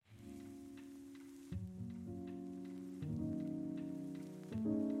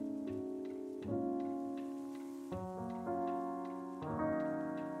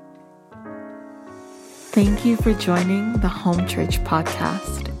Thank you for joining the Home Church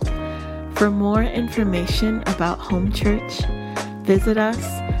podcast. For more information about Home Church, visit us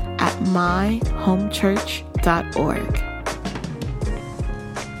at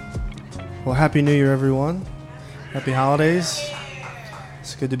myhomechurch.org. Well, Happy New Year, everyone. Happy holidays.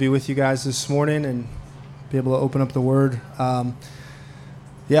 It's good to be with you guys this morning and be able to open up the Word. I'm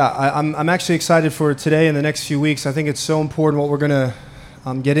actually excited for today and the next few weeks. I think it's so important what we're going to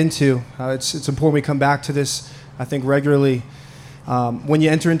get into. It's important we come back to this, I think, regularly. When you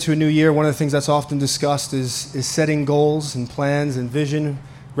enter into a new year, one of the things that's often discussed is setting goals and plans and vision,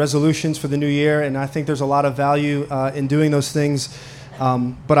 resolutions for the new year, and I think there's a lot of value in doing those things.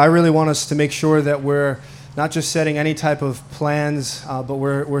 But I really want us to make sure that we're not just setting any type of plans, but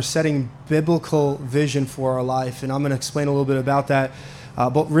we're setting biblical vision for our life, and I'm going to explain a little bit about that.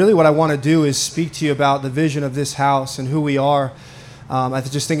 But really what I want to do is speak to you about the vision of this house and who we are. I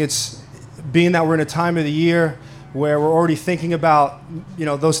just think it's, being that we're in a time of the year where we're already thinking about,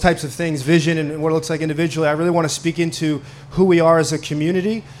 those types of things, vision and what it looks like individually, I really want to speak into who we are as a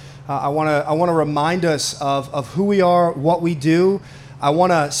community. I want to remind us of who we are, what we do. I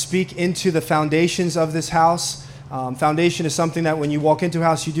want to speak into the foundations of this house. Foundation is something that when you walk into a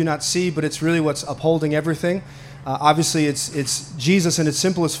house you do not see, but it's really what's upholding everything. Obviously, it's Jesus in its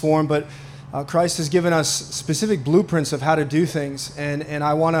simplest form, but Christ has given us specific blueprints of how to do things, and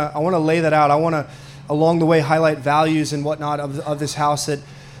I want to lay that out. I want to, along the way, highlight values and whatnot of this house. That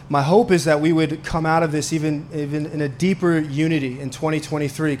my hope is that we would come out of this even in a deeper unity in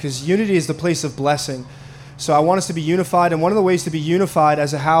 2023, because unity is the place of blessing. So I want us to be unified, and one of the ways to be unified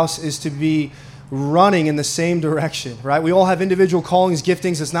as a house is to be running in the same direction, right? We all have individual callings,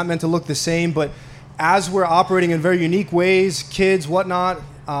 giftings. It's not meant to look the same, but as we're operating in very unique ways, kids, whatnot,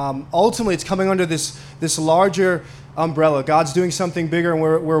 ultimately it's coming under this larger umbrella. God's doing something bigger, and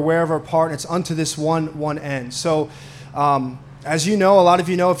we're aware of our part, and it's unto this one end. So as you know, a lot of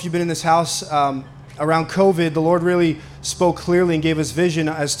you know, if you've been in this house, around COVID, the Lord really spoke clearly and gave us vision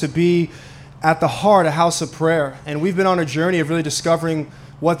as to be at the heart a house of prayer. And we've been on a journey of really discovering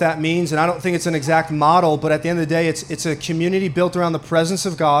what that means. And I don't think it's an exact model, but at the end of the day, it's a community built around the presence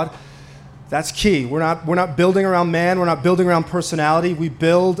of God. That's key. We're not building around man. We're not building around personality. We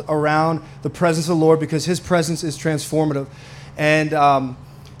build around the presence of the Lord, because His presence is transformative. And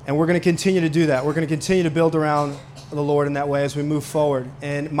we're going to continue to do that. We're going to continue to build around the Lord in that way as we move forward.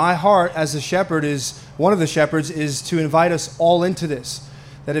 And my heart as a shepherd, one of the shepherds, is to invite us all into this.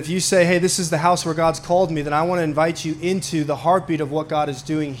 That if you say, hey, this is the house where God's called me, then I want to invite you into the heartbeat of what God is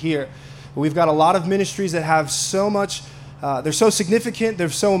doing here. We've got a lot of ministries that have so much. They're so significant, they're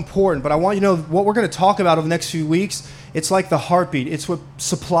so important, but I want you to know what we're going to talk about over the next few weeks. It's like the heartbeat. It's what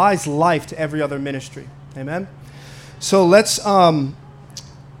supplies life to every other ministry. Amen? So let's, I'll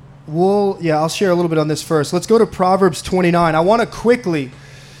share a little bit on this first. Let's go to Proverbs 29. I want to quickly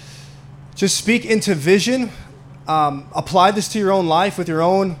just speak into vision, apply this to your own life with your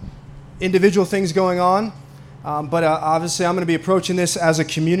own individual things going on, but obviously I'm going to be approaching this as a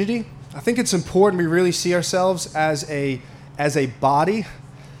community. I think it's important we really see ourselves as a body.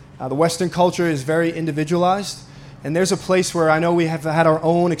 The Western culture is very individualized, and there's a place where I know we have had our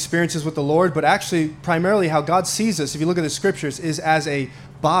own experiences with the Lord, but actually primarily how God sees us, if you look at the scriptures, is as a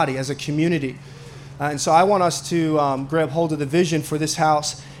body, as a community. And so I want us to grab hold of the vision for this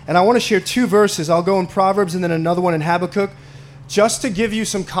house. And I want to share two verses. I'll go in Proverbs and then another one in Habakkuk, just to give you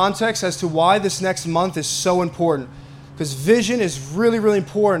some context as to why this next month is so important. Because vision is really, really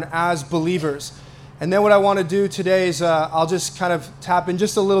important as believers. And then what I want to do today is I'll just kind of tap in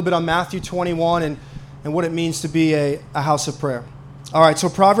just a little bit on Matthew 21 and what it means to be a house of prayer. All right, so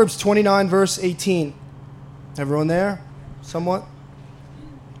Proverbs 29, verse 18. Everyone there? Somewhat?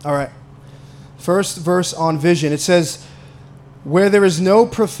 All right. First verse on vision. It says, where there is no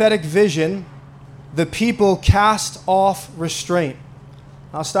prophetic vision, the people cast off restraint.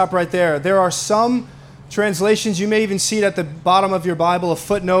 I'll stop right there. There are some translations, you may even see it at the bottom of your Bible, a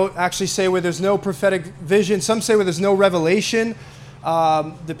footnote, actually say where there's no prophetic vision. Some say where there's no revelation.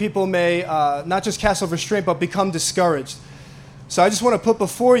 The people may not just cast off restraint, but become discouraged. So I just want to put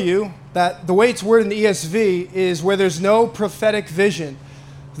before you that the way it's worded in the ESV is where there's no prophetic vision.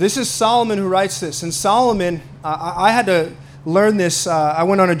 This is Solomon who writes this. And Solomon, I had to learn this. I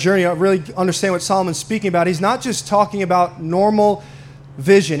went on a journey to really understand what Solomon's speaking about. He's not just talking about normal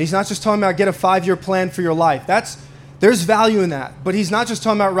vision. He's not just talking about get a 5-year plan for your life. There's value in that. But he's not just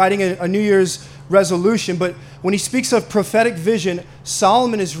talking about writing a New Year's resolution. But when he speaks of prophetic vision,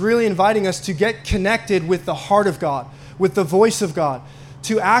 Solomon is really inviting us to get connected with the heart of God, with the voice of God.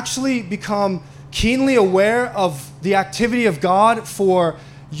 to actually become keenly aware of the activity of God for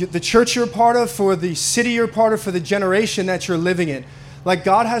the church you're a part of, for the city you're a part of, for the generation that you're living in. Like,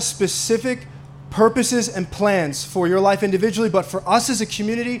 God has specific purposes and plans for your life individually, but for us as a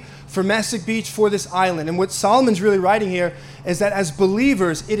community, for Mastic Beach, for this island. And what Solomon's really writing here is that as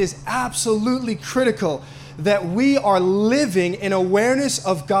believers, it is absolutely critical that we are living in awareness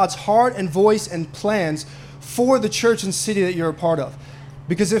of God's heart and voice and plans for the church and city that you're a part of.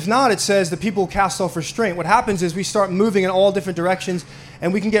 Because if not, it says the people cast off restraint. What happens is we start moving in all different directions,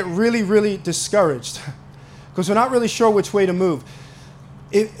 and we can get really, really discouraged because we're not really sure which way to move.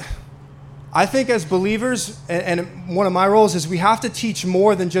 I think as believers, and one of my roles is we have to teach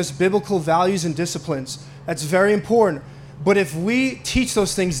more than just biblical values and disciplines. That's very important. But if we teach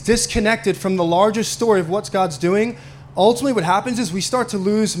those things disconnected from the larger story of what God's doing, ultimately what happens is we start to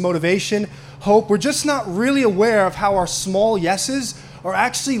lose motivation, hope. We're just not really aware of how our small yeses are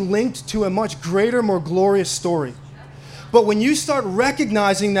actually linked to a much greater, more glorious story. But when you start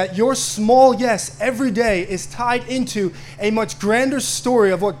recognizing that your small yes every day is tied into a much grander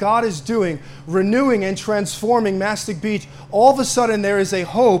story of what God is doing, renewing and transforming Mastic Beach, all of a sudden there is a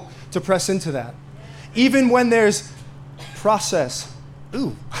hope to press into that. Even when there's process.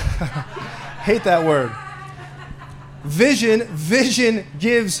 Ooh, hate that word. Vision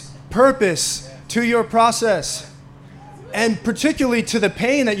gives purpose to your process, and particularly to the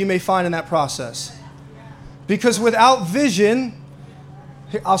pain that you may find in that process. Because without vision,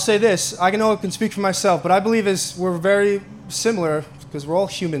 I'll say this, I know I can speak for myself, but I believe we're very similar, because we're all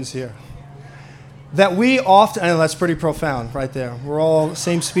humans here, that we often, I know that's pretty profound right there, we're all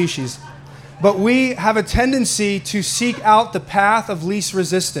same species, but we have a tendency to seek out the path of least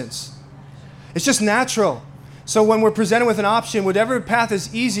resistance. It's just natural. So when we're presented with an option, whatever path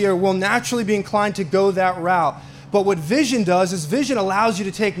is easier, we'll naturally be inclined to go that route. But what vision does is vision allows you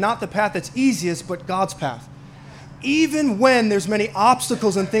to take not the path that's easiest, but God's path. Even when there's many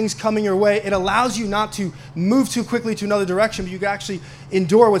obstacles and things coming your way, it allows you not to move too quickly to another direction, but you can actually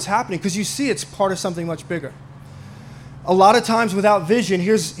endure what's happening because you see it's part of something much bigger. A lot of times without vision,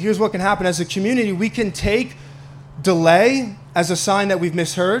 here's what can happen. As a community, we can take delay as a sign that we've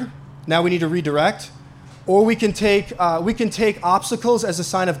misheard. Now we need to redirect. Or we can take obstacles as a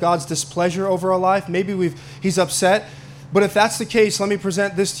sign of God's displeasure over our life. Maybe He's upset. But if that's the case, let me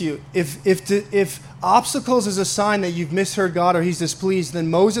present this to you. If obstacles is a sign that you've misheard God or He's displeased,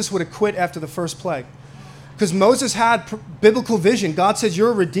 then Moses would have quit after the first plague. Because Moses had biblical vision. God said, you're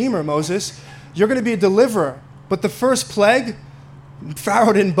a redeemer, Moses. You're going to be a deliverer. But the first plague,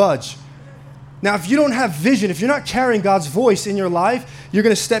 Pharaoh didn't budge. Now, if you don't have vision, if you're not carrying God's voice in your life, you're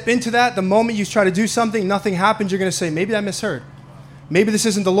going to step into that. The moment you try to do something, nothing happens. You're going to say, maybe I misheard. Maybe this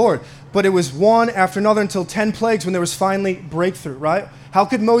isn't the Lord. But it was one after another until 10 plagues when there was finally breakthrough, right? How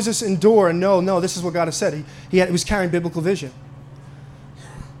could Moses endure and know, no, this is what God has said? He was carrying biblical vision.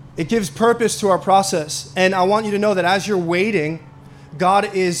 It gives purpose to our process. And I want you to know that as you're waiting,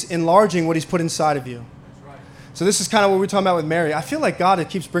 God is enlarging what He's put inside of you. So this is kind of what we're talking about with Mary. I feel like God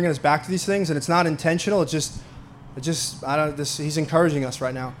keeps bringing us back to these things, and it's not intentional. He's encouraging us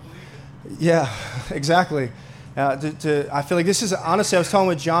right now. Yeah, exactly. I feel like this is, honestly, I was talking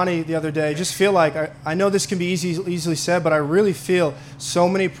with Johnny the other day, I just feel like, I know this can be easily said, but I really feel so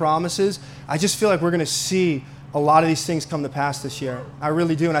many promises. I just feel like we're going to see a lot of these things come to pass this year. I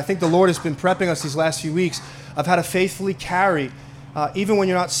really do. And I think the Lord has been prepping us these last few weeks of how to faithfully carry, even when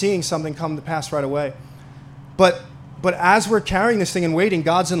you're not seeing something come to pass right away. But as we're carrying this thing and waiting,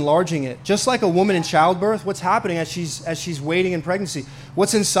 God's enlarging it. Just like a woman in childbirth, what's happening as she's waiting in pregnancy?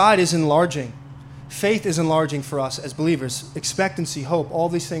 What's inside is enlarging. Faith is enlarging for us as believers. Expectancy, hope, all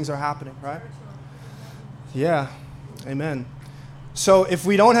these things are happening, right? Yeah, amen. So if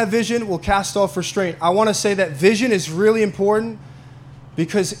we don't have vision, we'll cast off restraint. I want to say that vision is really important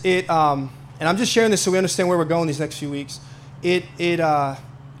because and I'm just sharing this so we understand where we're going these next few weeks. It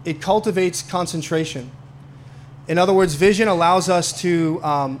cultivates concentration. In other words, vision allows us to,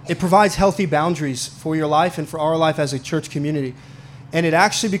 it provides healthy boundaries for your life and for our life as a church community. And it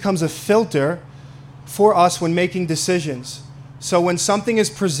actually becomes a filter for us when making decisions. So when something is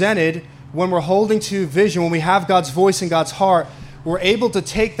presented, when we're holding to vision, when we have God's voice and God's heart, we're able to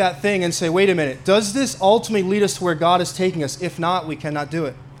take that thing and say, wait a minute, does this ultimately lead us to where God is taking us? If not, we cannot do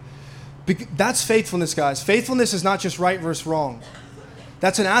it. That's faithfulness, guys. Faithfulness is not just right versus wrong.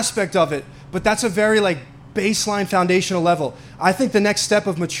 That's an aspect of it, but that's a very baseline foundational level. I think the next step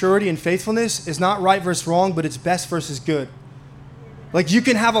of maturity and faithfulness is not right versus wrong, but it's best versus good. You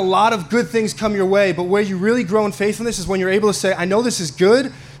can have a lot of good things come your way, but where you really grow in faithfulness is when you're able to say, I know this is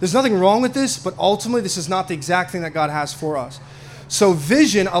good, there's nothing wrong with this, but ultimately this is not the exact thing that God has for us. So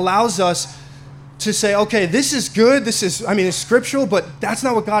vision allows us to say, okay, this is good, it's scriptural, but that's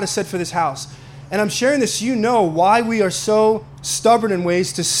not what God has said for this house. And I'm sharing this so you know why we are so stubborn in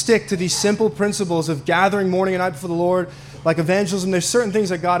ways to stick to these simple principles of gathering morning and night before the Lord, like evangelism. There's certain things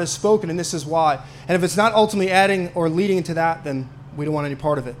that God has spoken, and this is why. And if it's not ultimately adding or leading into that, then we don't want any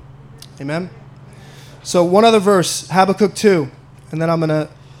part of it. Amen? So one other verse, Habakkuk 2, and then I'm going to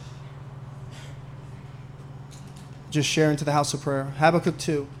just share into the house of prayer. Habakkuk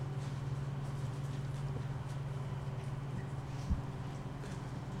 2.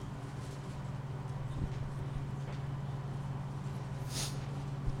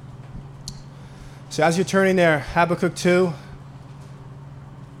 So as you're turning there, Habakkuk 2,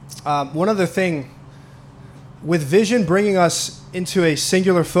 one other thing, with vision bringing us into a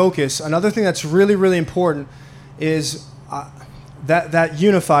singular focus, another thing that's really, really important is that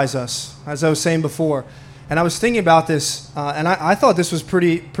unifies us, as I was saying before. And I was thinking about this, and I thought this was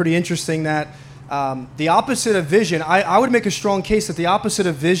pretty interesting, that the opposite of vision, I would make a strong case that the opposite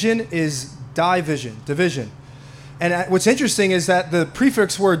of vision is division. And what's interesting is that the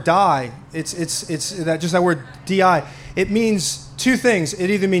prefix word die, it's that word di, it means two things. It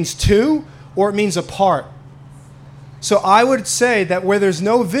either means two or it means apart. So I would say that where there's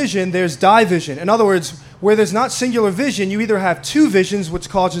no vision, there's division. In other words, where there's not singular vision, you either have two visions, which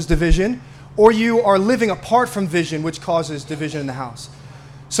causes division, or you are living apart from vision, which causes division in the house.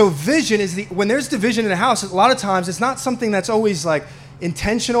 So vision is when there's division in a house, a lot of times it's not something that's always like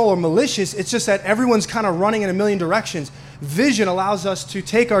intentional or malicious. It's just that everyone's kind of running in a million directions. Vision allows us to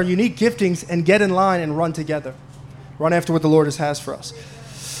take our unique giftings and get in line and run together. Run after what the Lord has for us.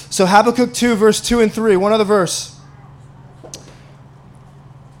 So Habakkuk 2, verse 2 and 3, one other verse,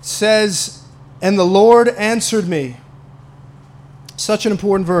 says, "And the Lord answered me." Such an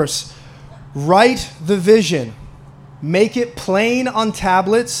important verse. "Write the vision, make it plain on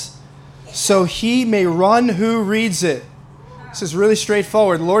tablets, so he may run who reads it." This is really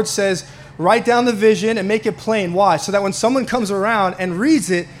straightforward. The Lord says, write down the vision and make it plain. Why? So that when someone comes around and reads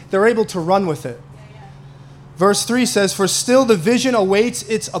it, they're able to run with it. Verse 3 says, "For still the vision awaits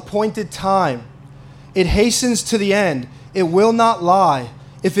its appointed time. It hastens to the end. It will not lie.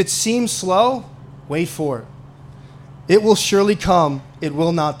 If it seems slow, wait for it. It will surely come. It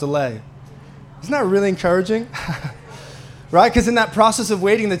will not delay." Isn't that really encouraging? Right? Because in that process of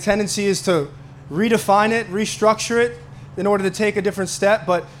waiting, the tendency is to redefine it, restructure it, in order to take a different step,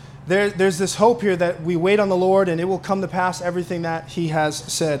 but there's this hope here that we wait on the Lord and it will come to pass everything that he has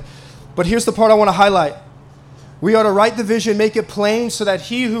said. But here's the part I want to highlight. We are to write the vision, make it plain, so that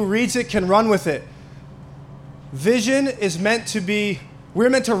he who reads it can run with it. Vision is we're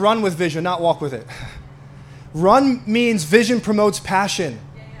meant to run with vision, not walk with it. Run means vision promotes passion,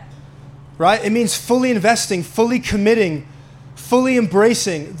 right? It means fully investing, fully committing, fully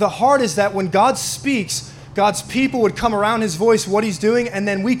embracing. The heart is that when God speaks, God's people would come around his voice, what he's doing, and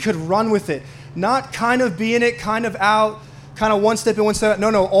then we could run with it. Not kind of be in it, kind of out, kind of one step in, one step out.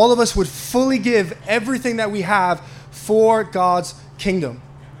 No, all of us would fully give everything that we have for God's kingdom.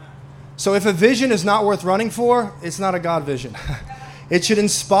 So if a vision is not worth running for, it's not a God vision. It should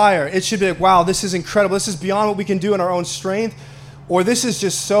inspire. It should be like, wow, this is incredible. This is beyond what we can do in our own strength. Or this is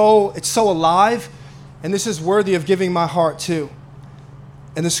just it's so alive, and this is worthy of giving my heart to.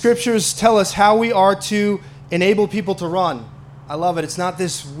 And the scriptures tell us how we are to enable people to run. I love it. It's not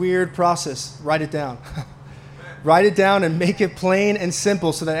this weird process. Write it down. Write it down and make it plain and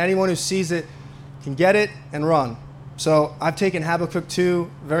simple so that anyone who sees it can get it and run. So I've taken Habakkuk 2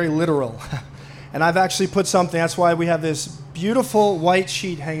 very literal. And I've actually put something, that's why we have this beautiful white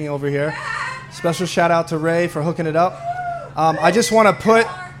sheet hanging over here. Special shout out to Ray for hooking it up. I just want to put,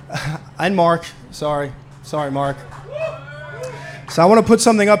 and Mark, sorry Mark. So I want to put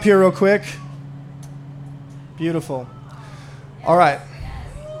something up here real quick. Beautiful. All right.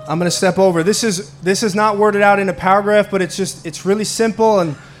 I'm going to step over. This is not worded out in a paragraph, but it's really simple,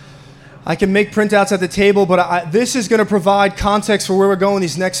 and I can make printouts at the table, but this is going to provide context for where we're going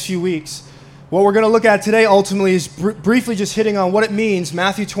these next few weeks. What we're going to look at today ultimately is briefly just hitting on what it means,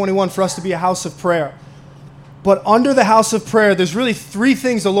 Matthew 21, for us to be a house of prayer. But under the house of prayer, there's really three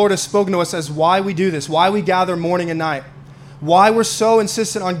things the Lord has spoken to us as why we do this, why we gather morning and night. Why we're so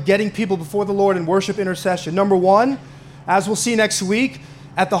insistent on getting people before the Lord in worship intercession. Number one, as we'll see next week,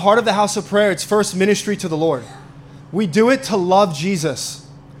 at the heart of the house of prayer, it's first ministry to the Lord. We do it to love Jesus.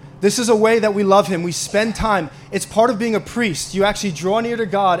 This is a way that we love him. We spend time. It's part of being a priest. You actually draw near to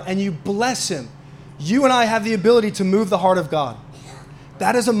God and you bless him. You and I have the ability to move the heart of God.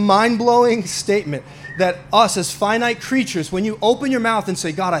 That is a mind-blowing statement that us as finite creatures, when you open your mouth and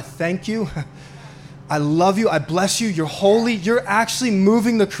say, God, I thank you. I love you. I bless you. You're holy. You're actually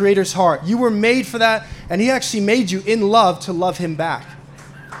moving the Creator's heart. You were made for that, and He actually made you in love to love Him back.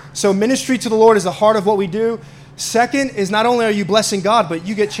 So ministry to the Lord is the heart of what we do. Second is not only are you blessing God, but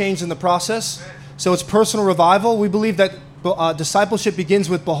you get changed in the process. So it's personal revival. We believe that discipleship begins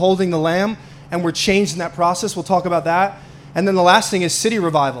with beholding the Lamb, and we're changed in that process. We'll talk about that. And then the last thing is city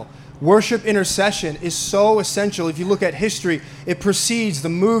revival. Worship intercession is so essential. If you look at history, it precedes the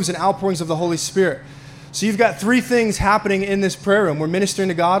moves and outpourings of the Holy Spirit. So you've got three things happening in this prayer room. We're ministering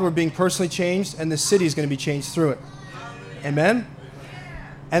to God, we're being personally changed, and the city is going to be changed through it. Amen?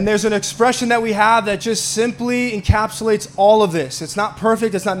 And there's an expression that we have that just simply encapsulates all of this. It's not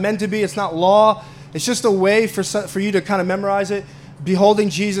perfect, it's not meant to be, it's not law. It's just a way for you to kind of memorize it. Beholding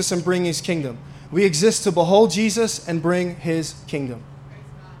Jesus and bringing His kingdom. We exist to behold Jesus and bring His kingdom.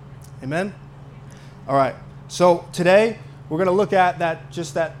 Amen? All right. So today, we're going to look at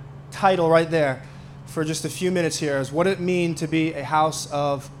that title right there for just a few minutes here as what it means to be a house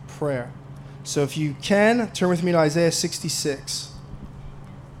of prayer. So if you can, turn with me to Isaiah 66.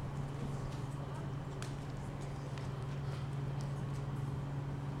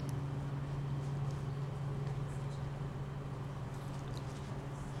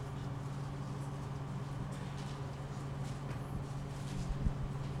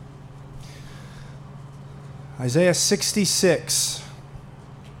 Isaiah 66.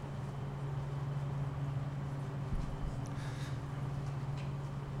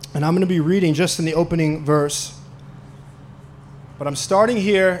 And I'm going to be reading just in the opening verse. But I'm starting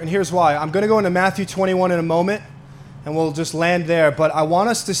here, and here's why. I'm going to go into Matthew 21 in a moment, and we'll just land there. But I want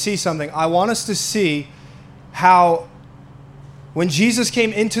us to see something. I want us to see how when Jesus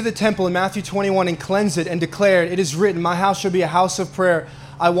came into the temple in Matthew 21 and cleansed it and declared, "It is written, my house shall be a house of prayer,"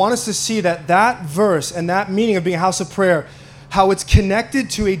 I want us to see that verse and that meaning of being a house of prayer, how it's connected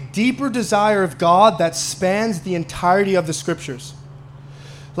to a deeper desire of God that spans the entirety of the Scriptures.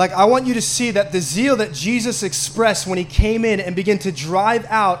 Like, I want you to see that the zeal that Jesus expressed when He came in and began to drive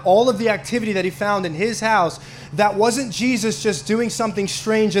out all of the activity that He found in His house, that wasn't Jesus just doing something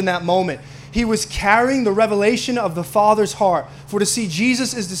strange in that moment. He was carrying the revelation of the Father's heart. For to see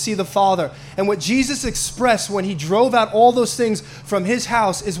Jesus is to see the Father. And what Jesus expressed when He drove out all those things from His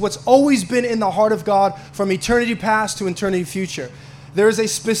house is what's always been in the heart of God from eternity past to eternity future. There is a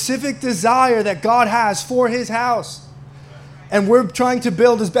specific desire that God has for His house. And we're trying to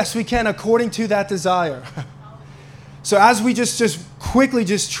build as best we can according to that desire. So as we just quickly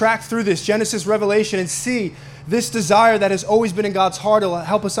track through this Genesis, Revelation, and see this desire that has always been in God's heart, will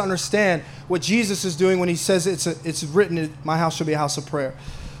help us understand what Jesus is doing when He says it's written, my house shall be a house of prayer.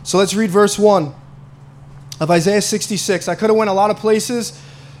 So let's read verse 1 of Isaiah 66. I could have went a lot of places,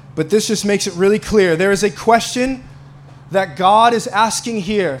 but this just makes it really clear. There is a question that God is asking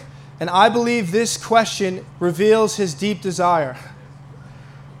here, and I believe this question reveals His deep desire.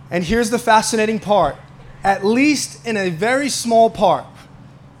 And here's the fascinating part. At least in a very small part,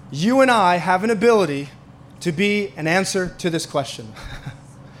 you and I have an ability to be an answer to this question.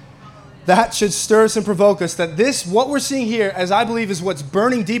 That should stir us and provoke us, that what we're seeing here, as I believe, is what's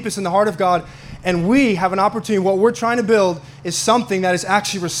burning deepest in the heart of God, and we have an opportunity. What we're trying to build is something that is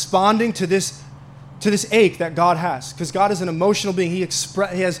actually responding to this ache that God has, because God is an emotional being. He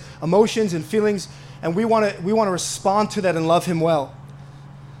has emotions and feelings, and we want to respond to that and love Him well.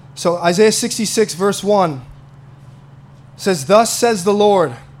 So Isaiah 66 verse 1 says, "Thus says the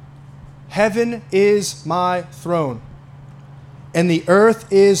Lord, heaven is my throne, and the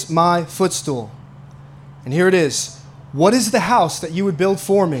earth is my footstool." And here it is. "What is the house that you would build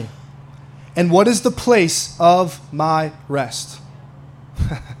for me? And what is the place of my rest?"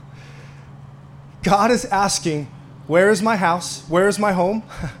 God is asking, where is my house? Where is my home?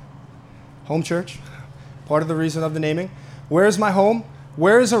 Home church, part of the reason of the naming. Where is my home?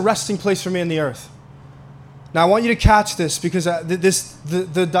 Where is a resting place for me in the earth? Now I want you to catch this, because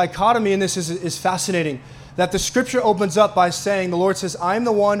the dichotomy in this is fascinating. That the Scripture opens up by saying, the Lord says, "I am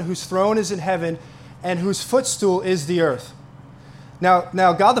the one whose throne is in heaven and whose footstool is the earth."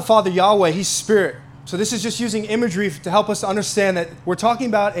 Now God the Father, Yahweh, He's Spirit. So this is just using imagery to help us to understand that we're talking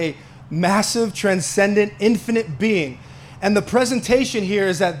about a massive, transcendent, infinite being. And the presentation here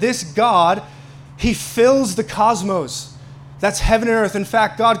is that this God, He fills the cosmos. That's heaven and earth. In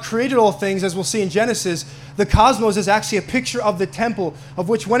fact, God created all things, as we'll see in Genesis. The cosmos is actually a picture of the temple, of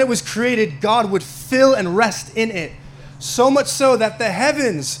which when it was created, God would fill and rest in it. So much so that the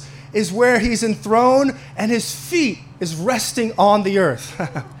heavens is where He's enthroned and His feet is resting on the earth.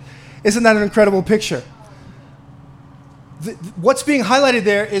 Isn't that an incredible picture? What's being highlighted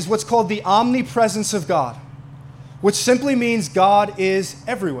there is what's called the omnipresence of God, which simply means God is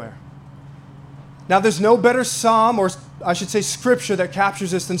everywhere. Now, there's no better psalm, or I should say scripture, that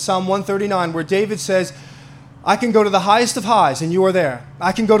captures this than Psalm 139, where David says, I can go to the highest of highs, and you are there.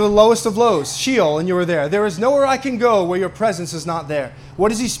 I can go to the lowest of lows, Sheol, and you are there. There is nowhere I can go where your presence is not there.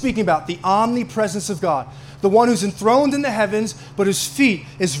 What is he speaking about? The omnipresence of God. The one who's enthroned in the heavens, but whose feet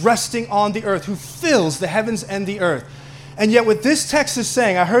is resting on the earth, who fills the heavens and the earth. And yet what this text is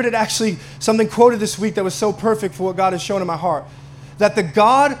saying, I heard it actually, something quoted this week that was so perfect for what God has shown in my heart, that the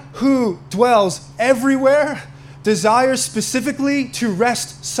God who dwells everywhere desires specifically to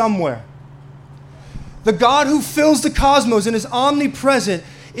rest somewhere. The God who fills the cosmos and is omnipresent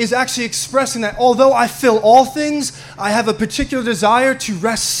is actually expressing that although I fill all things, I have a particular desire to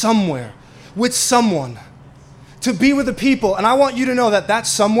rest somewhere with someone, to be with the people. And I want you to know that that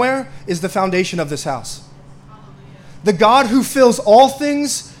somewhere is the foundation of this house. The God who fills all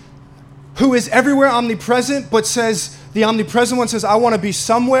things, who is everywhere omnipresent, but says, the omnipresent one says, I want to be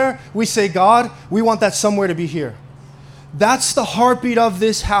somewhere. We say, God, we want that somewhere to be here. That's the heartbeat of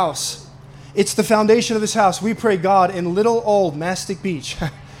this house. It's the foundation of this house. We pray, God, in little old Mastic Beach,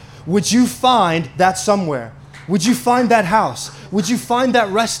 would you find that somewhere? Would you find that house? Would you find that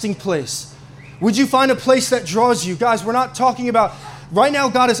resting place? Would you find a place that draws you? Guys, we're not talking about, right now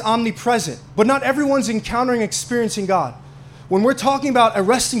God is omnipresent, but not everyone's encountering, experiencing God. When we're talking about a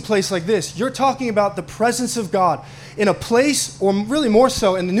resting place like this, you're talking about the presence of God in a place, or really more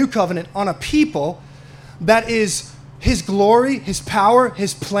so in the new covenant, on a people that is His glory, His power,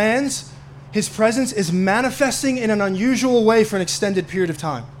 His plans, His presence is manifesting in an unusual way for an extended period of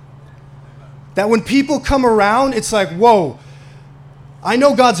time. That when people come around, it's like, whoa, I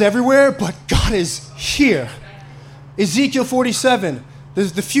know God's everywhere, but God is here. Ezekiel 47,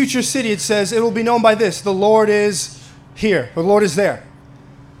 there's the future city, it says, it will be known by this, the Lord is here, the Lord is there.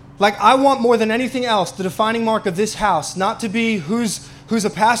 Like, I want more than anything else, the defining mark of this house, not to be who's a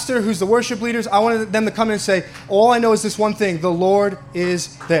pastor, who's the worship leaders. I wanted them to come in and say, all I know is this one thing, the Lord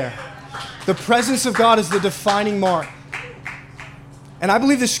is there. The presence of God is the defining mark. And I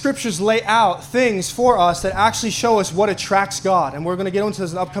believe the scriptures lay out things for us that actually show us what attracts God. And we're going to get into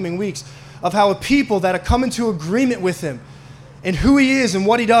this in the upcoming weeks, of how a people that have come into agreement with Him and who He is and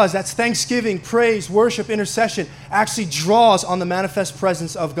what He does, that's thanksgiving, praise, worship, intercession, actually draws on the manifest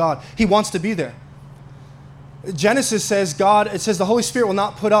presence of God. He wants to be there. Genesis says it says the Holy Spirit will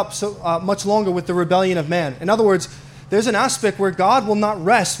not put up so much longer with the rebellion of man. In other words, there's an aspect where God will not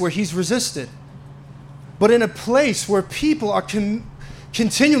rest where He's resisted. But in a place where people are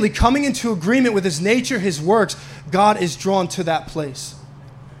continually coming into agreement with His nature, His works, God is drawn to that place.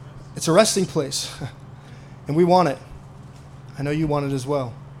 It's a resting place, and we want it. I know you want it as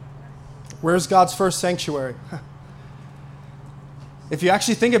well. Where's God's first sanctuary? If you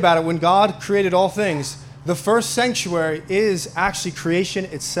actually think about it, when God created all things, the first sanctuary is actually creation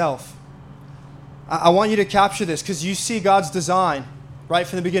itself. I want you to capture this because you see God's design right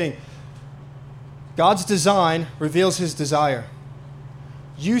from the beginning. God's design reveals His desire.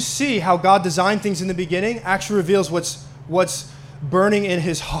 You see how God designed things in the beginning actually reveals what's burning in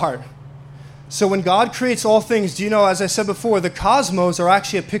His heart. So when God creates all things, do you know, as I said before, the cosmos are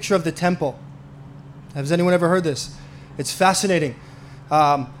actually a picture of the temple. Has anyone ever heard this? It's fascinating.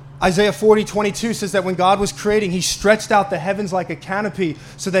 Isaiah 40:22 says that when God was creating, He stretched out the heavens like a canopy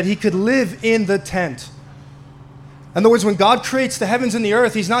so that He could live in the tent. In other words, when God creates the heavens and the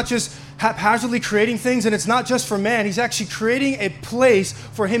earth, He's not just haphazardly creating things, and it's not just for man. He's actually creating a place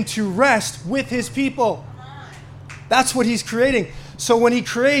for Him to rest with His people. That's what He's creating. So when He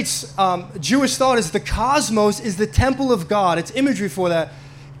creates, Jewish thought is the cosmos is the temple of God. It's imagery for that.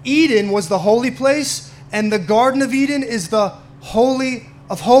 Eden was the holy place, and the Garden of Eden is the holy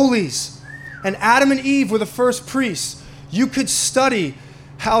of holies. And Adam and Eve were the first priests. You could study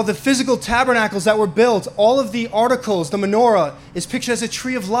how the physical tabernacles that were built, all of the articles, the menorah is pictured as a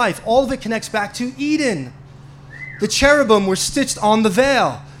tree of life. All of it connects back to Eden. The cherubim were stitched on the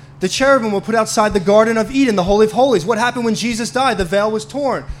veil. The cherubim were put outside the Garden of Eden, the Holy of Holies. What happened when Jesus died? The veil was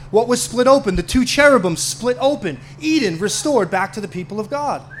torn. What was split open? The two cherubim split open. Eden restored back to the people of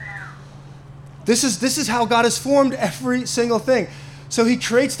God. This is how God has formed every single thing. So He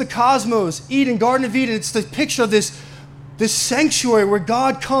creates the cosmos, Eden, Garden of Eden. It's the picture of this sanctuary where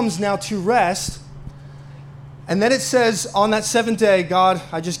God comes now to rest. And then it says on that seventh day, God,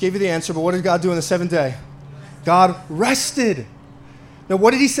 I just gave you the answer, but what did God do on the seventh day? God rested. Now,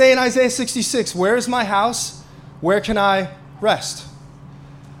 what did He say in Isaiah 66? Where is my house? Where can I rest?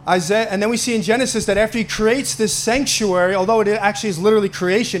 Isaiah, and then we see in Genesis that after He creates this sanctuary, although it actually is literally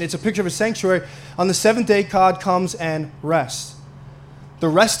creation, it's a picture of a sanctuary, on the seventh day, God comes and rests. The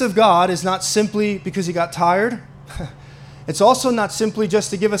rest of God is not simply because He got tired. It's also not simply just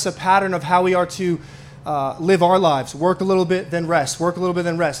to give us a pattern of how we are to live our lives. Work a little bit, then rest. Work a little bit,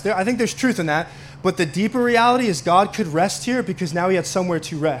 then rest. I think there's truth in that. But the deeper reality is God could rest here because now he had somewhere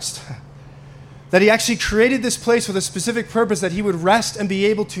to rest. That he actually created this place with a specific purpose, that he would rest and be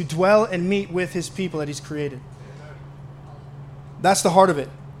able to dwell and meet with his people that he's created. That's the heart of it.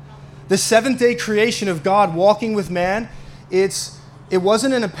 The seventh-day creation of God walking with man, it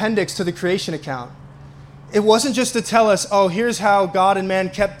wasn't an appendix to the creation account. It wasn't just to tell us, oh, here's how God and man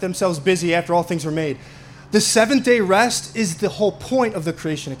kept themselves busy after all things were made. The seventh-day rest is the whole point of the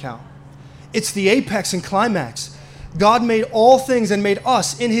creation account. It's the apex and climax. God made all things and made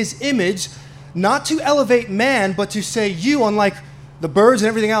us in his image, not to elevate man, but to say, you, unlike the birds and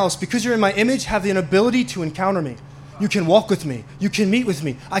everything else, because you're in my image, have the ability to encounter me. You can walk with me. You can meet with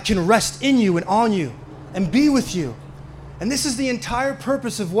me. I can rest in you and on you and be with you. And this is the entire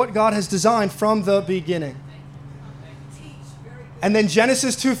purpose of what God has designed from the beginning. And then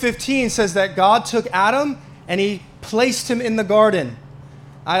Genesis 2:15 says that God took Adam and he placed him in the garden.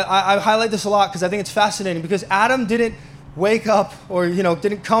 I highlight this a lot because I think it's fascinating, because Adam didn't wake up or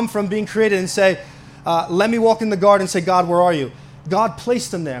didn't come from being created and say, let me walk in the garden and say, God, where are you? God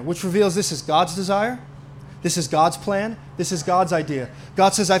placed him there, which reveals this is God's desire. This is God's plan. This is God's idea.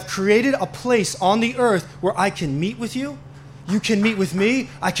 God says, I've created a place on the earth where I can meet with you. You can meet with me.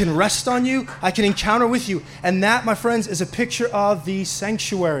 I can rest on you. I can encounter with you. And that, my friends, is a picture of the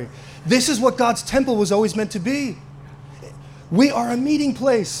sanctuary. This is what God's temple was always meant to be. We are a meeting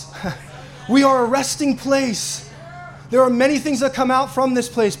place. We are a resting place. There are many things that come out from this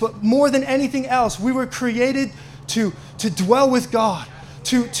place, but more than anything else, we were created to dwell with God,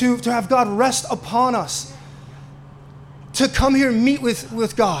 to have God rest upon us, to come here and meet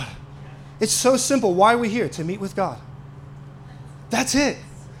with God. It's so simple. Why are we here? To meet with God. That's it.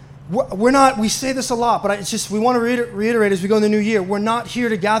 We say this a lot, but it's just, we want to reiterate as we go in the new year, we're not here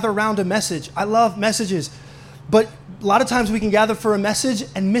to gather around a message. I love messages, but a lot of times we can gather for a message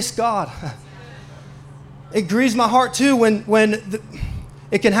and miss God. It grieves my heart too when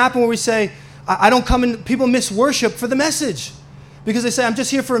it can happen where we say, I don't come in, people miss worship for the message because they say, I'm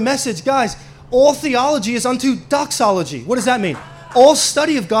just here for a message. Guys, all theology is unto doxology. What does that mean? All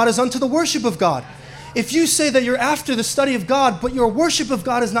study of God is unto the worship of God. If you say that you're after the study of God, but your worship of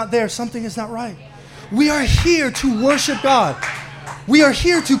God is not there, something is not right. We are here to worship God. We are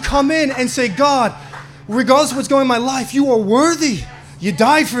here to come in and say, God, regardless of what's going on in my life, you are worthy. You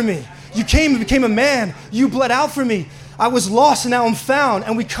died for me. You came and became a man. You bled out for me. I was lost and now I'm found.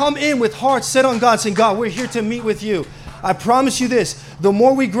 And we come in with hearts set on God, saying, God, we're here to meet with you. I promise you this, the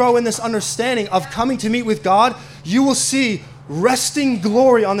more we grow in this understanding of coming to meet with God, you will see resting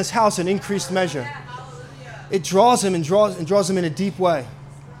glory on this house in increased measure. It draws him and draws him in a deep way.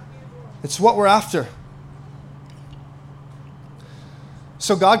 It's what we're after.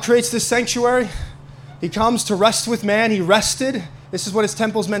 So God creates this sanctuary. He comes to rest with man. He rested. This is what his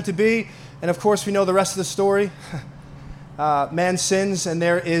temple is meant to be. And of course, we know the rest of the story. Man sins and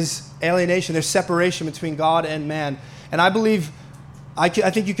there is alienation. There's separation between God and man. And I believe, I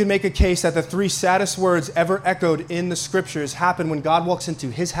think you can make a case that the three saddest words ever echoed in the scriptures happen when God walks into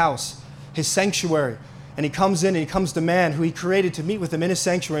his house, his sanctuary. And he comes in and he comes to man who he created to meet with him in his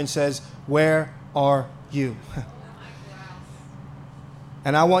sanctuary and says, where are you?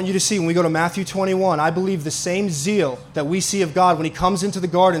 And I want you to see, when we go to Matthew 21, I believe the same zeal that we see of God when he comes into the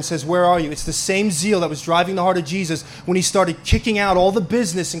garden and says, where are you? It's the same zeal that was driving the heart of Jesus when he started kicking out all the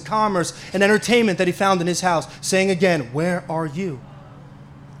business and commerce and entertainment that he found in his house, saying again, where are you?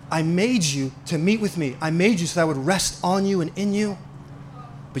 I made you to meet with me. I made you so that I would rest on you and in you.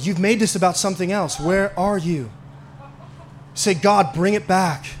 But you've made this about something else. Where are you? Say, God, bring it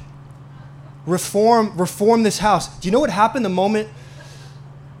back. Reform this house. Do you know what happened the moment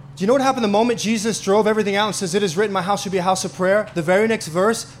Jesus drove everything out and says, it is written, my house should be a house of prayer? The very next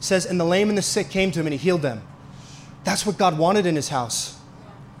verse says, and the lame and the sick came to him and he healed them. That's what God wanted in his house.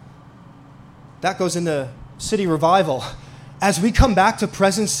 That goes into city revival. As we come back to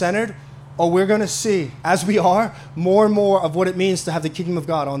presence-centered, we're going to see, as we are, more and more of what it means to have the kingdom of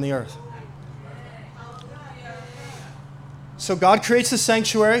God on the earth. So God creates the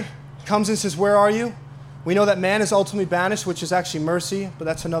sanctuary, comes and says, where are you? We know that man is ultimately banished, which is actually mercy, but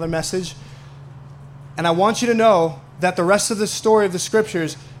that's another message. And I want you to know that the rest of the story of the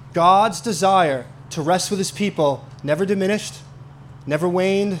scriptures, God's desire to rest with his people never diminished, never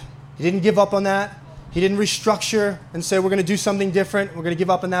waned. He didn't give up on that. He didn't restructure and say, we're going to do something different. We're going to give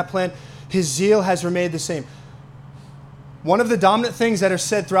up on that plan. His zeal has remained the same. One of the dominant things that are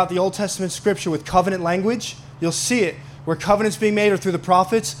said throughout the Old Testament scripture with covenant language, you'll see it, where covenants being made or through the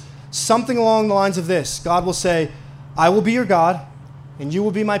prophets, something along the lines of this. God will say, I will be your God, and you will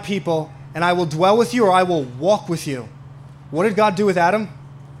be my people, and I will dwell with you, or I will walk with you. What did God do with Adam?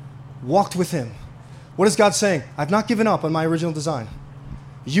 Walked with him. What is God saying? I've not given up on my original design.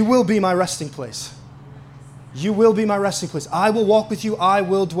 You will be my resting place. You will be my resting place. I will walk with you. I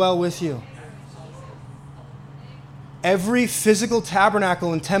will dwell with you. Every physical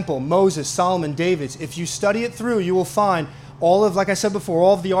tabernacle and temple, Moses, Solomon, David's, if you study it through, you will find all of, like I said before,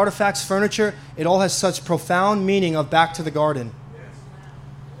 all of the artifacts, furniture, it all has such profound meaning of back to the garden.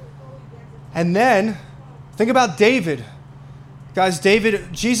 And then, think about David. Guys,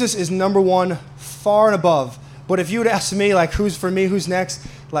 Jesus is number one, far and above. But if you would ask me, like, who's for me, who's next?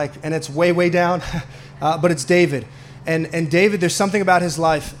 Like, and it's way, way down. But it's David. And David, there's something about his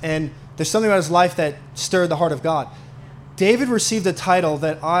life. And there's something about his life that stirred the heart of God. David received a title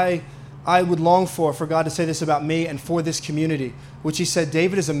that I would long for God to say this about me and for this community, which he said,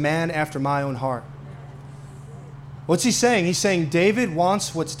 David is a man after my own heart. What's he saying? He's saying, David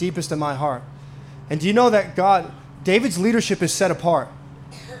wants what's deepest in my heart. And do you know that David's leadership is set apart?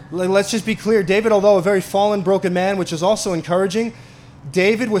 Let's just be clear. David, although a very fallen, broken man, which is also encouraging,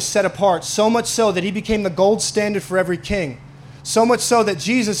 David was set apart, so much so that he became the gold standard for every king. So much so that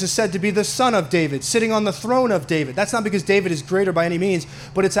Jesus is said to be the son of David, sitting on the throne of David. That's not because David is greater by any means,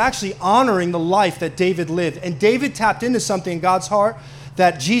 but it's actually honoring the life that David lived. And David tapped into something in God's heart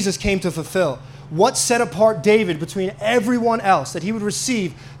that Jesus came to fulfill. What set apart David between everyone else, that he would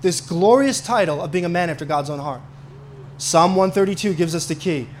receive this glorious title of being a man after God's own heart? Psalm 132 gives us the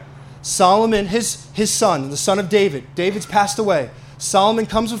key. Solomon, his son, the son of David, David's passed away. Solomon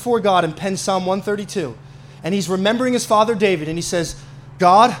comes before God and pens Psalm 132. And he's remembering his father David, and he says,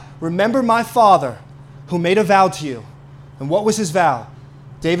 God, remember my father who made a vow to you. And what was his vow?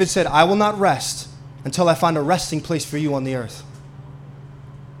 David said, I will not rest until I find a resting place for you on the earth.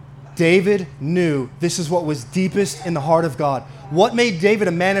 David knew this is what was deepest in the heart of God. What made David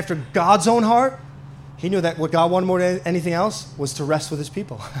a man after God's own heart? He knew that what God wanted more than anything else was to rest with his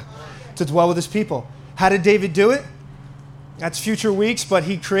people, to dwell with his people. How did David do it? That's future weeks, but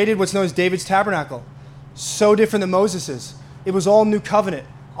he created what's known as David's tabernacle. So different than Moses's. It was all new covenant.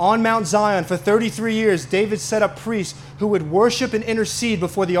 On Mount Zion for 33 years, David set up priests who would worship and intercede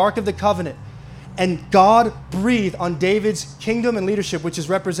before the Ark of the Covenant. And God breathed on David's kingdom and leadership, which is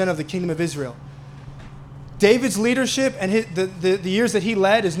representative of the kingdom of Israel. David's leadership and the years that he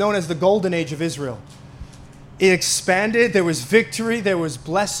led is known as the golden age of Israel. It expanded. There was victory. There was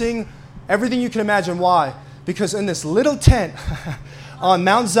blessing. Everything you can imagine. Why? Because in this little tent on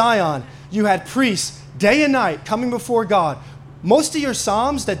Mount Zion, you had priests day and night coming before God. Most of your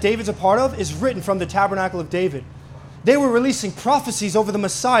Psalms that David's a part of is written from the tabernacle of David. They were releasing prophecies over the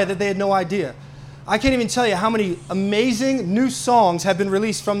Messiah that they had no idea. I can't even tell you how many amazing new songs have been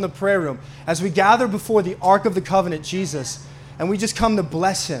released from the prayer room as we gather before the Ark of the Covenant, Jesus, and we just come to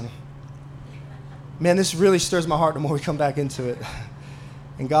bless him. Man, this really stirs my heart the more we come back into it.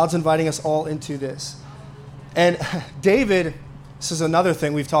 And God's inviting us all into this. And David, this is another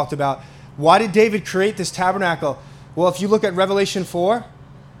thing we've talked about. Why did David create this tabernacle? Well, if you look at Revelation 4,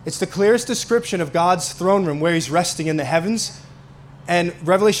 it's the clearest description of God's throne room where he's resting in the heavens. And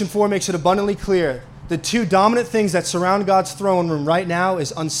Revelation 4 makes it abundantly clear. The two dominant things that surround God's throne room right now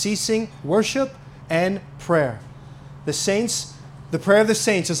is unceasing worship and prayer. The prayer of the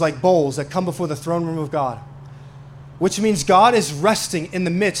saints is like bowls that come before the throne room of God, which means God is resting in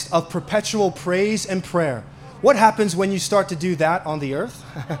the midst of perpetual praise and prayer. What happens when you start to do that on the earth?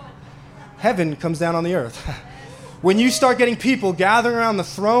 Heaven comes down on the earth. When you start getting people gathering around the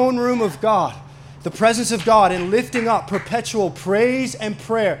throne room of God, the presence of God, and lifting up perpetual praise and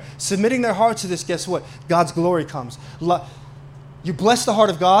prayer, submitting their hearts to this, guess what? God's glory comes. You bless the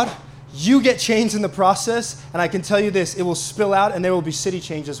heart of God, you get changed in the process, and I can tell you this, it will spill out and there will be city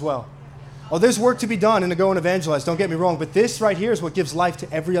change as well. Oh, there's work to be done and to go and evangelize, don't get me wrong, but this right here is what gives life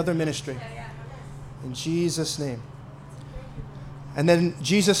to every other ministry. In Jesus' name. And then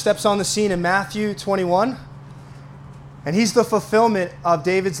Jesus steps on the scene in Matthew 21, and he's the fulfillment of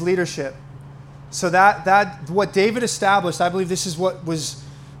David's leadership. So that what David established, I believe this is what was,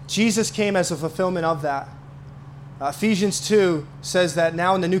 Jesus came as a fulfillment of that. Ephesians 2 says that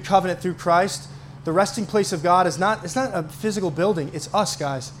now in the new covenant through Christ, the resting place of God it's not a physical building, it's us,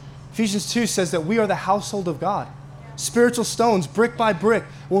 guys. Ephesians 2 says that we are the household of God. Spiritual stones, brick by brick.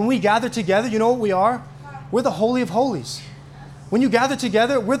 When we gather together, you know what we are? We're the Holy of Holies. When you gather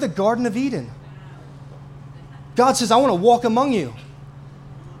together, we're the Garden of Eden. God says, I want to walk among you.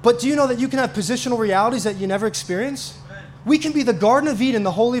 But do you know that you can have positional realities that you never experience? We can be the Garden of Eden,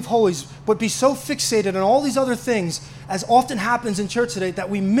 the Holy of Holies, but be so fixated on all these other things, as often happens in church today, that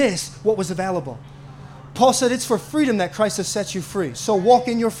we miss what was available. Paul said it's for freedom that Christ has set you free. So walk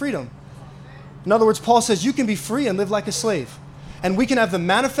in your freedom. In other words, Paul says you can be free and live like a slave. And we can have the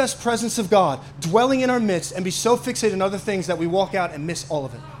manifest presence of God dwelling in our midst and be so fixated on other things that we walk out and miss all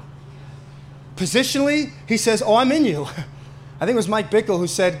of it. Positionally, he says, oh, I'm in you. I think it was Mike Bickle who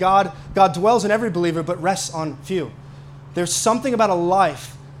said, God dwells in every believer but rests on few. There's something about a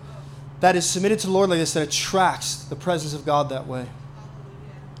life that is submitted to the Lord like this that attracts the presence of God that way.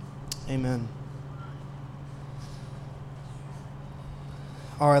 Amen.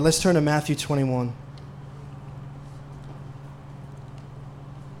 All right, let's turn to Matthew 21.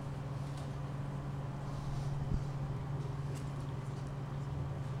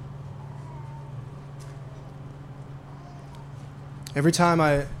 Every time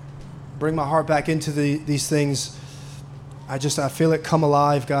I bring my heart back into these things, I feel it come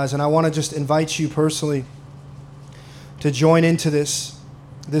alive, guys. And I want to just invite you personally to join into this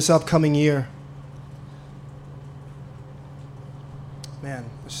upcoming year. Man,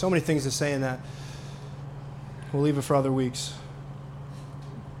 there's so many things to say in that. We'll leave it for other weeks.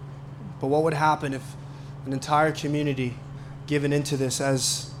 But what would happen if an entire community given into this,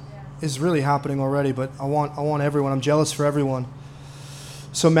 as is really happening already, but I want everyone. I'm jealous for everyone.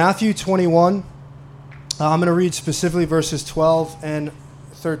 So Matthew 21, I'm going to read specifically verses 12 and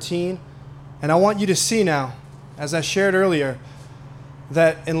 13. And I want you to see now, as I shared earlier,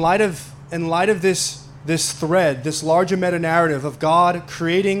 that in light of this thread, this larger meta-narrative of God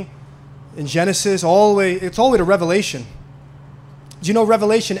creating in Genesis it's all the way to Revelation. Do you know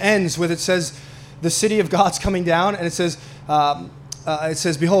Revelation ends with, it says, the city of God's coming down, and it says,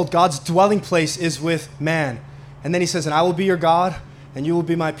 behold, God's dwelling place is with man. And then he says, and I will be your God, and you will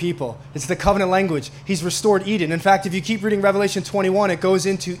be my people. It's the covenant language. He's restored Eden. In fact, if you keep reading Revelation 21, it goes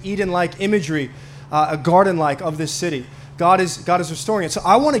into Eden-like imagery, a garden-like of this city. God is restoring it. So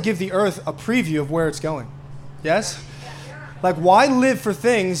I want to give the earth a preview of where it's going. Yes? Like, why live for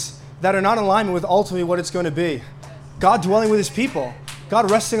things that are not in alignment with ultimately what it's going to be? God dwelling with his people.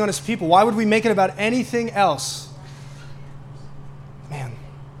 God resting on his people. Why would we make it about anything else? Man.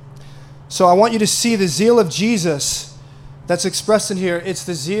 So I want you to see the zeal of Jesus that's expressed in here. It's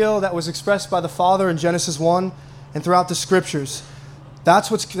the zeal that was expressed by the Father in Genesis 1 and throughout the Scriptures.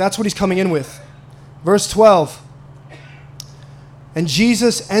 That's what he's coming in with. Verse 12. And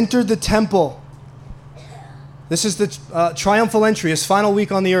Jesus entered the temple. This is the triumphal entry, his final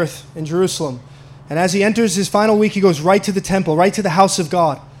week on the earth in Jerusalem. And as he enters his final week, he goes right to the temple, right to the house of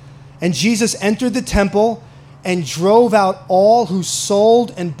God. And Jesus entered the temple and drove out all who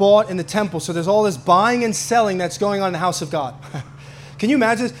sold and bought in the temple. So there's all this buying and selling that's going on in the house of God. Can you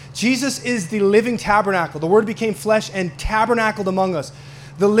imagine this? Jesus is the living tabernacle. The Word became flesh and tabernacled among us.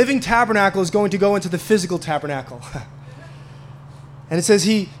 The living tabernacle is going to go into the physical tabernacle. And it says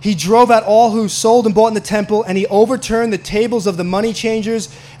he drove out all who sold and bought in the temple, and he overturned the tables of the money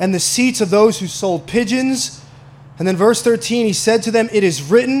changers and the seats of those who sold pigeons. And then verse 13, he said to them, it is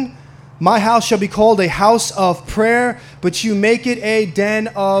written, my house shall be called a house of prayer, but you make it a den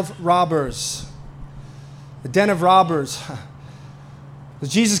of robbers. A den of robbers.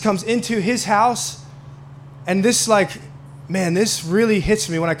 Jesus comes into his house, and this really hits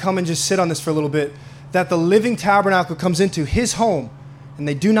me when I come and just sit on this for a little bit, that the living tabernacle comes into his home, and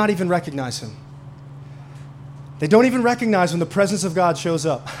they do not even recognize him. They don't even recognize when the presence of God shows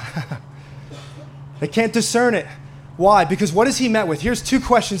up. They can't discern it. Why? Because what is he met with? Here's two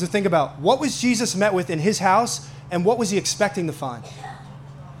questions to think about. What was Jesus met with in his house, and what was he expecting to find?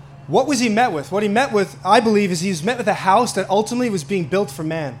 What was he met with? What he met with, I believe, is he was met with a house that ultimately was being built for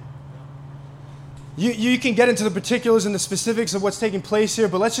man. You can get into the particulars and the specifics of what's taking place here,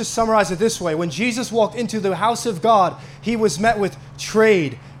 but let's just summarize it this way. When Jesus walked into the house of God, he was met with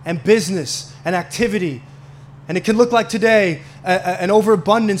trade and business and activity. And it can look like today an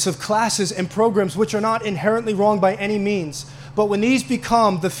overabundance of classes and programs, which are not inherently wrong by any means. But when these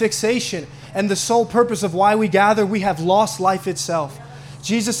become the fixation and the sole purpose of why we gather, we have lost life itself.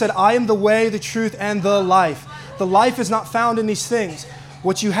 Jesus said, I am the way, the truth, and the life. The life is not found in these things.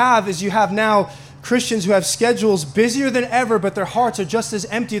 What you have is you have now Christians who have schedules busier than ever, but their hearts are just as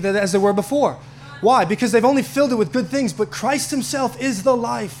empty as they were before. Why? Because they've only filled it with good things, but Christ himself is the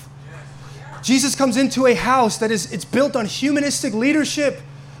life. Jesus comes into a house that it's built on humanistic leadership.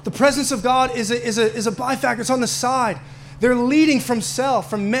 The presence of God is a byfactor. It's on the side. They're leading from self,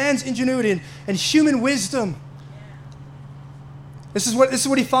 from man's ingenuity and human wisdom. This is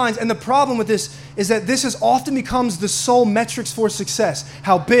what he finds. And the problem with this is that this often becomes the sole metrics for success.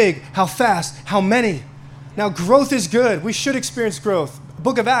 How big, how fast, how many. Now, growth is good. We should experience growth. The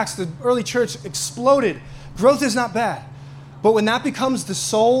book of Acts, the early church exploded. Growth is not bad. But when that becomes the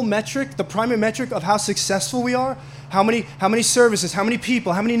sole metric, the primary metric of how successful we are, how many services, how many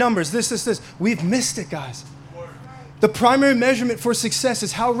people, how many numbers, this, we've missed it, guys. The primary measurement for success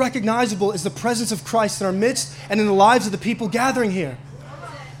is how recognizable is the presence of Christ in our midst and in the lives of the people gathering here.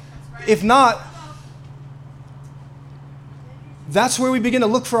 If not, that's where we begin to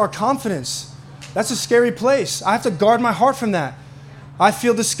look for our confidence. That's a scary place. I have to guard my heart from that. I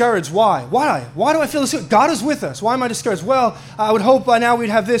feel discouraged. Why? Why do I feel discouraged? God is with us. Why am I discouraged? Well, I would hope by now we'd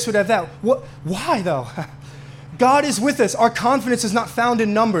have this, we'd have that. Why though? God is with us. Our confidence is not found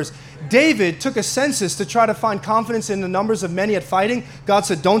in numbers. David took a census to try to find confidence in the numbers of men at fighting. God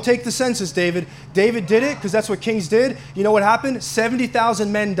said, don't take the census, David. David did it because that's what kings did. You know what happened?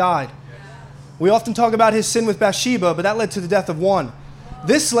 70,000 men died. We often talk about his sin with Bathsheba, but that led to the death of one.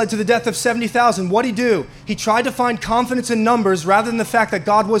 This led to the death of 70,000. What'd he do? He tried to find confidence in numbers rather than the fact that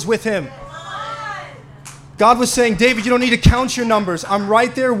God was with him. God was saying, David, you don't need to count your numbers. I'm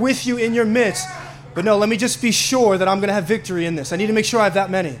right there with you in your midst. But no, let me just be sure that I'm going to have victory in this. I need to make sure I have that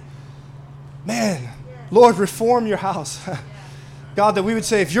many. Man, Lord, reform your house. God, that we would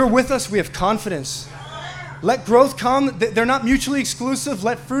say, if you're with us, we have confidence. Let growth come. They're not mutually exclusive.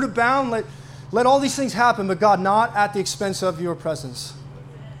 Let fruit abound. Let all these things happen, but God, not at the expense of your presence.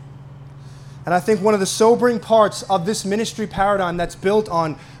 And I think one of the sobering parts of this ministry paradigm that's built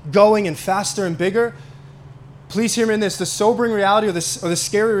on going and faster and bigger, please hear me in this, the sobering reality or the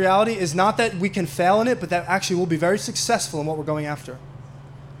scary reality is not that we can fail in it, but that actually we'll be very successful in what we're going after.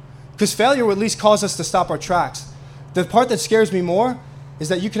 Because failure will at least cause us to stop our tracks. The part that scares me more is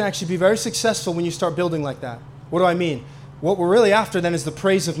that you can actually be very successful when you start building like that. What do I mean? What we're really after then is the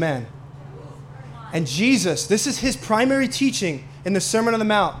praise of man. And Jesus, this is his primary teaching in the Sermon on the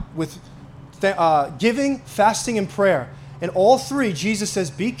Mount with giving, fasting, and prayer. In all three, Jesus says,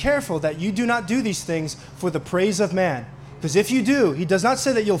 be careful that you do not do these things for the praise of man. Because if you do, he does not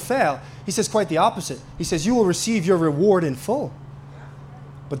say that you'll fail. He says quite the opposite. He says you will receive your reward in full.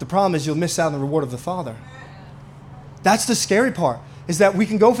 But the problem is you'll miss out on the reward of the Father. That's the scary part, is that we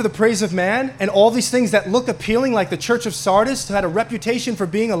can go for the praise of man and all these things that look appealing, like the church of Sardis had a reputation for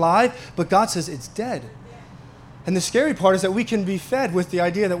being alive, but God says it's dead. And the scary part is that we can be fed with the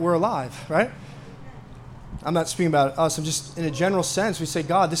idea that we're alive, right? I'm not speaking about us. I'm just, in a general sense, we say,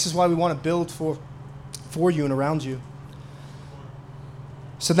 God, this is why we want to build for you and around you.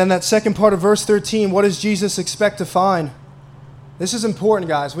 So then that second part of verse 13, what does Jesus expect to find? This is important,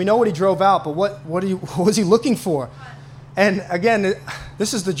 guys. We know what he drove out, but what was he looking for? And again,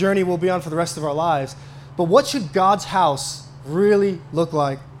 this is the journey we'll be on for the rest of our lives. But what should God's house really look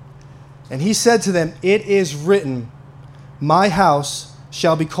like? And he said to them, it is written, my house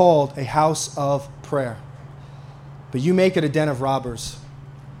shall be called a house of prayer, but you make it a den of robbers.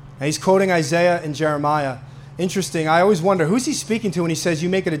 Now he's quoting Isaiah and Jeremiah. Interesting. I always wonder, who's he speaking to when he says, you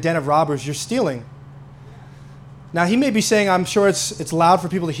make it a den of robbers? You're stealing. Now he may be saying, I'm sure it's loud for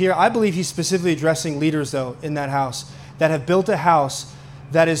people to hear. I believe he's specifically addressing leaders, though, in that house that have built a house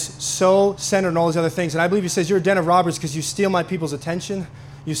that is so centered on all these other things. And I believe he says, you're a den of robbers because you steal my people's attention.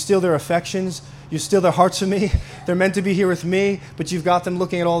 You steal their affections. You steal their hearts from me. They're meant to be here with me, but you've got them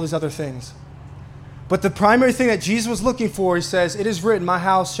looking at all these other things. But the primary thing that Jesus was looking for, he says, it is written, my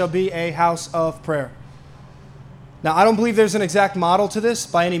house shall be a house of prayer. Now, I don't believe there's an exact model to this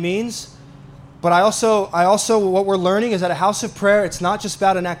by any means, but I also, what we're learning is that a house of prayer, it's not just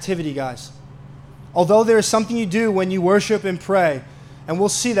about an activity, guys. Although there is something you do when you worship and pray, and we'll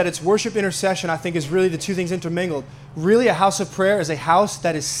see that it's worship intercession, I think, is really the two things intermingled. Really, a house of prayer is a house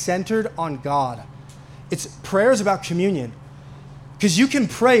that is centered on God. Prayer is about communion. Because you can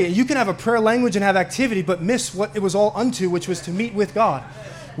pray, you can have a prayer language and have activity, but miss what it was all unto, which was to meet with God.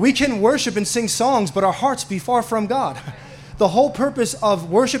 We can worship and sing songs, but our hearts be far from God. The whole purpose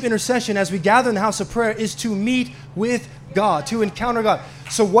of worship intercession as we gather in the house of prayer is to meet with God, to encounter God.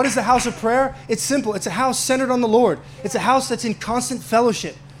 So what is the house of prayer? It's simple. It's a house centered on the Lord. It's a house that's in constant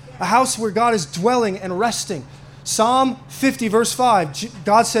fellowship, a house where God is dwelling and resting. Psalm 50, verse 5,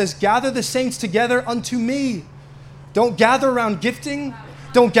 God says, gather the saints together unto me. Don't gather around gifting.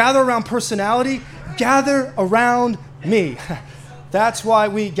 Don't gather around personality. Gather around me. That's why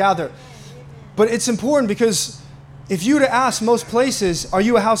we gather. But it's important because if you were to ask most places, are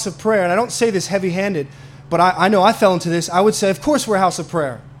you a house of prayer? And I don't say this heavy-handed, but I know I fell into this. I would say, of course we're a house of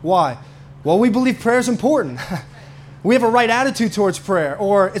prayer. Why? Well, we believe prayer is important. We have a right attitude towards prayer,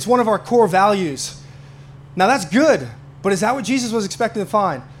 or it's one of our core values. Now that's good, but is that what Jesus was expecting to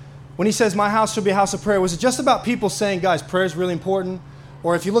find? When he says, my house shall be a house of prayer, was it just about people saying, guys, prayer is really important?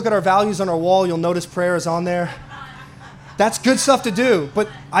 Or if you look at our values on our wall, you'll notice prayer is on there. That's good stuff to do, but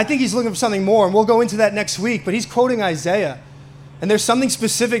I think he's looking for something more, and we'll go into that next week. But he's quoting Isaiah. And there's something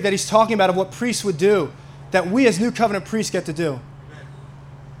specific that he's talking about of what priests would do that we as New Covenant priests get to do.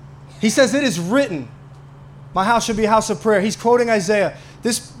 He says, it is written, my house should be a house of prayer. He's quoting Isaiah.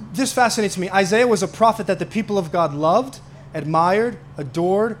 This fascinates me. Isaiah was a prophet that the people of God loved, admired,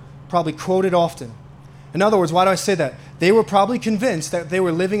 adored, probably quoted often. In other words, why do I say that? They were probably convinced that they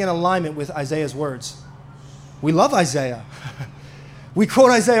were living in alignment with Isaiah's words. We love Isaiah. We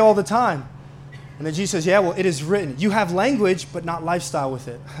quote Isaiah all the time. And then Jesus says, yeah, well, it is written. You have language, but not lifestyle with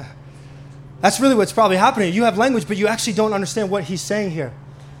it. That's really what's probably happening. You have language, but you actually don't understand what he's saying here.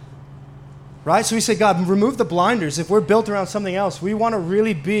 Right? So we say, God, remove the blinders. If we're built around something else, we want to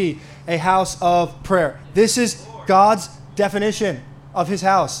really be a house of prayer. This is God's definition of his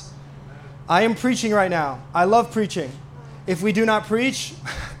house. I am preaching right now. I love preaching. If we do not preach,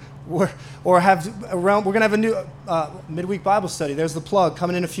 we're going to have a new midweek Bible study. There's the plug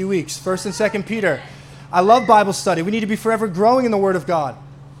coming in a few weeks. 1st and 2nd Peter. I love Bible study. We need to be forever growing in the Word of God.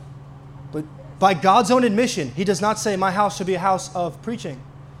 But by God's own admission, he does not say, my house should be a house of preaching.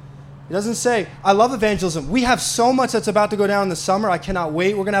 He doesn't say, I love evangelism. We have so much that's about to go down in the summer. I cannot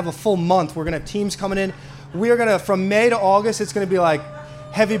wait. We're going to have a full month. We're going to have teams coming in. We are going to, from May to August, it's going to be like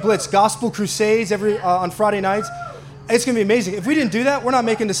heavy blitz, gospel crusades on Friday nights. It's going to be amazing. If we didn't do that, we're not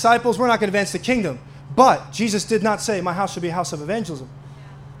making disciples. We're not going to advance the kingdom. But Jesus did not say, my house should be a house of evangelism.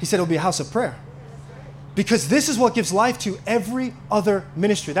 He said it will be a house of prayer. Because this is what gives life to every other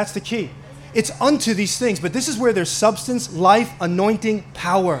ministry. That's the key. It's unto these things, but this is where there's substance, life, anointing,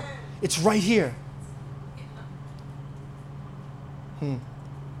 power. It's right here.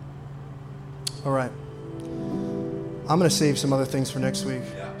 All right. I'm going to save some other things for next week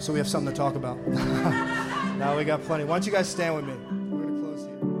so we have something to talk about. Now we got plenty. Why don't you guys stand with me? We're going to close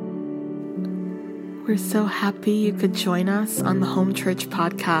here. We're so happy you could join us on the Home Church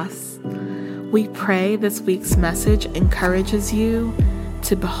podcast. We pray this week's message encourages you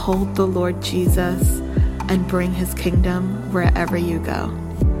to behold the Lord Jesus and bring his kingdom wherever you go.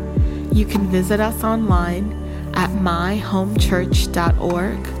 You can visit us online at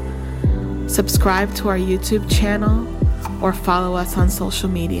myhomechurch.org, subscribe to our YouTube channel, or follow us on social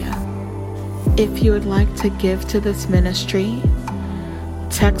media. If you would like to give to this ministry,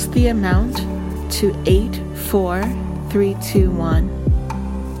 text the amount to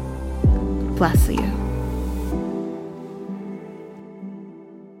 84321. Bless you.